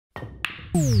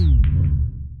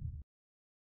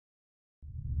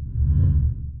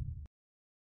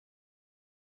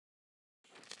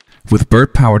With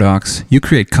BIRT PowerDocs, you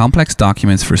create complex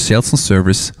documents for sales and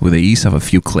service with the ease of a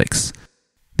few clicks.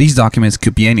 These documents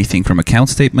could be anything from account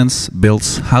statements,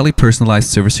 bills, highly personalized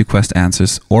service request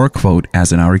answers, or a quote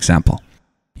as in our example.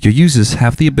 Your users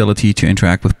have the ability to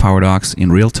interact with PowerDocs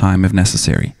in real time if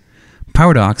necessary.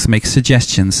 PowerDocs makes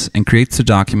suggestions and creates the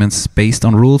documents based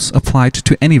on rules applied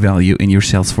to any value in your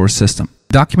Salesforce system.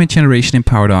 Document generation in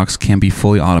PowerDocs can be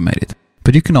fully automated,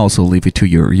 but you can also leave it to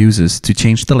your users to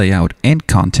change the layout and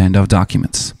content of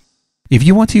documents. If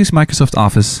you want to use Microsoft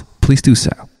Office, please do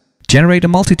so. Generate a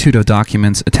multitude of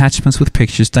documents, attachments with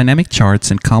pictures, dynamic charts,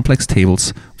 and complex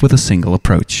tables with a single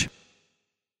approach.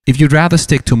 If you'd rather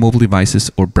stick to mobile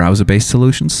devices or browser-based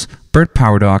solutions, BIRT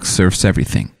PowerDocs serves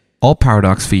everything. All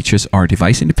PowerDocs features are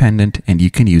device independent and you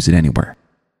can use it anywhere.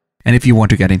 And if you want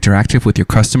to get interactive with your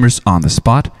customers on the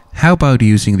spot, how about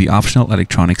using the optional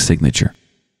electronic signature?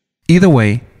 Either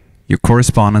way, your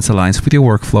correspondence aligns with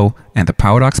your workflow, and the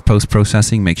PowerDocs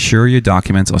post-processing makes sure your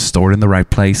documents are stored in the right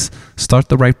place, start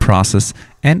the right process,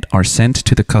 and are sent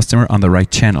to the customer on the right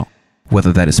channel,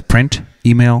 whether that is print,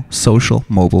 email, social,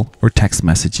 mobile, or text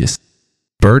messages.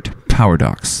 BIRT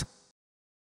PowerDocs.